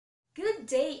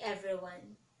Good day,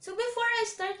 everyone. So before I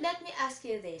start, let me ask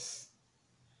you this.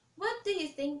 What do you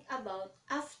think about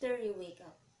after you wake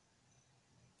up?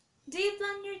 Do you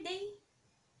plan your day?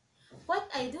 What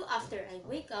I do after I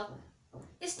wake up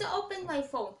is to open my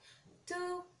phone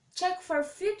to check for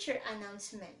future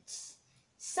announcements,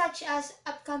 such as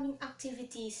upcoming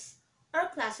activities or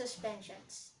class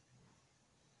suspensions.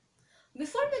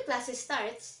 Before my class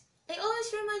starts, I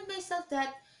always remind myself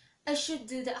that I should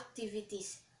do the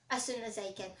activities as soon as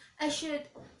I can. I should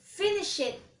finish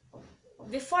it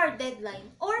before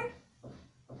deadline or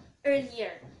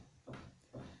earlier.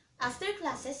 After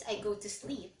classes, I go to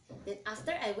sleep. Then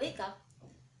after I wake up,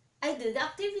 I do the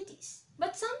activities.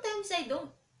 But sometimes I don't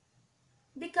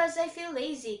because I feel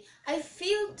lazy. I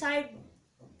feel tired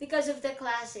because of the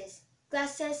classes.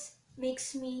 Classes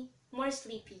makes me more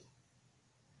sleepy.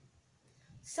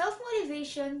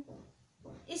 Self-motivation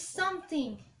is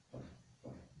something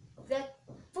that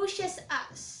pushes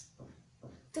us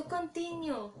to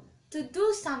continue to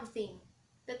do something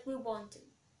that we want to.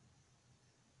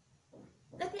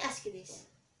 Let me ask you this.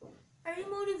 Are you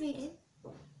motivated?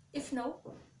 If no,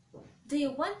 do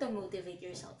you want to motivate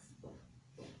yourself?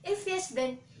 If yes,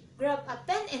 then grab a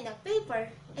pen and a paper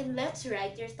and let's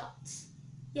write your thoughts.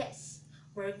 Yes,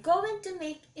 we're going to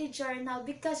make a journal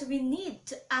because we need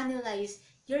to analyze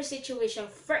your situation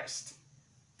first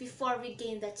before we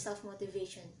gain that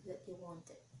self-motivation that you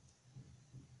wanted.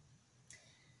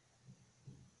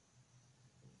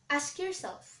 Ask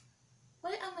yourself,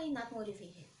 why am I not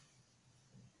motivated?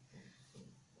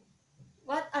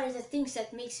 What are the things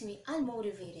that makes me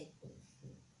unmotivated?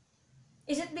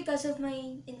 Is it because of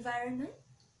my environment?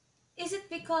 Is it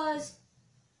because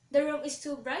the room is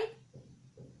too bright?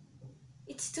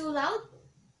 It's too loud?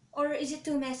 Or is it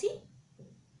too messy?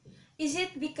 Is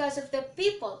it because of the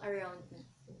people around me?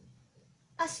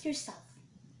 Ask yourself,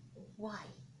 why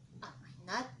am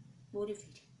I not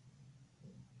motivated?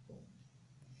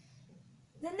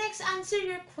 The next, answer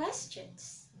your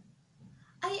questions.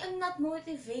 I am not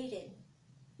motivated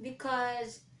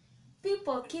because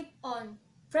people keep on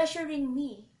pressuring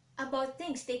me about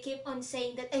things. They keep on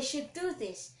saying that I should do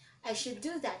this, I should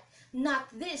do that, not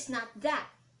this, not that.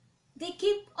 They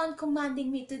keep on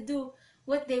commanding me to do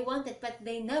what they wanted, but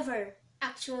they never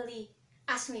actually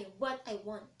ask me what I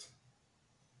want.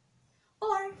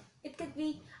 Or it could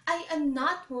be, I am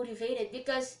not motivated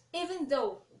because even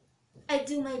though I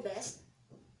do my best,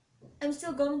 I'm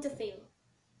still going to fail.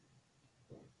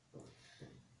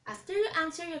 After you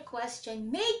answer your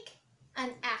question, make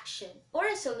an action or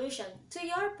a solution to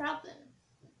your problem.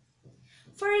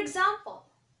 For example,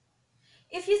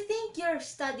 if you think your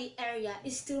study area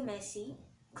is too messy,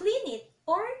 clean it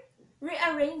or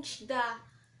rearrange the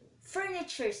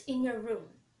furnitures in your room.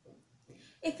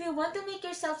 If you want to make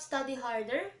yourself study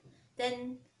harder,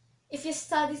 then if you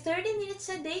study 30 minutes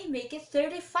a day, make it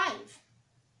 35.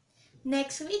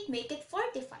 Next week, make it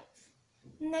 45.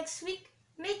 Next week,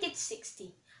 make it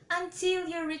 60 until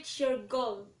you reach your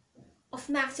goal of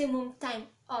maximum time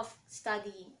of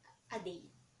studying a day.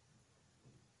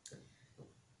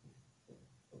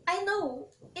 I know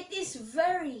it is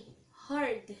very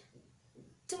hard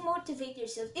to motivate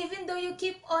yourself, even though you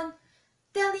keep on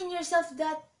telling yourself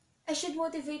that I should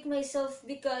motivate myself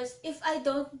because if I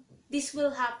don't, this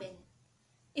will happen.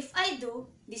 If I do,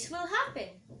 this will happen.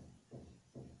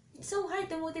 It's so hard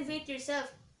to motivate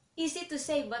yourself. Easy to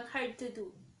say but hard to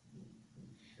do.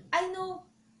 I know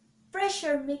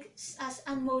pressure makes us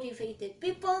unmotivated.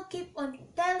 People keep on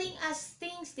telling us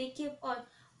things. They keep on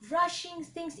rushing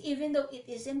things even though it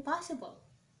is impossible.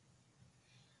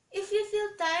 If you feel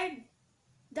tired,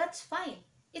 that's fine.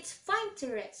 It's fine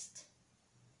to rest.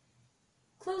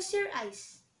 Close your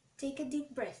eyes. Take a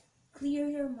deep breath. Clear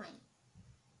your mind.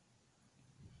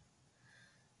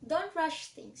 Don't rush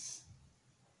things.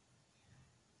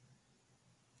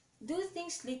 Do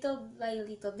things little by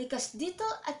little because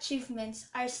little achievements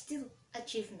are still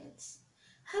achievements.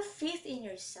 Have faith in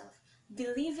yourself.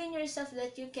 Believe in yourself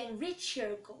that you can reach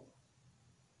your goal.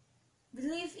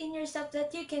 Believe in yourself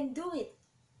that you can do it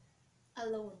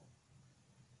alone.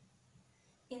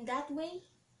 In that way,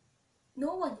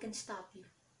 no one can stop you.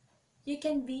 You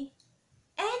can be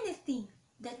anything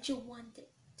that you wanted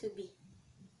to be.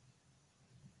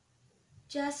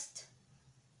 Just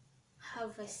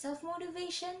have a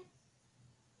self-motivation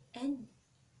and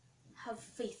have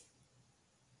faith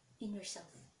in yourself.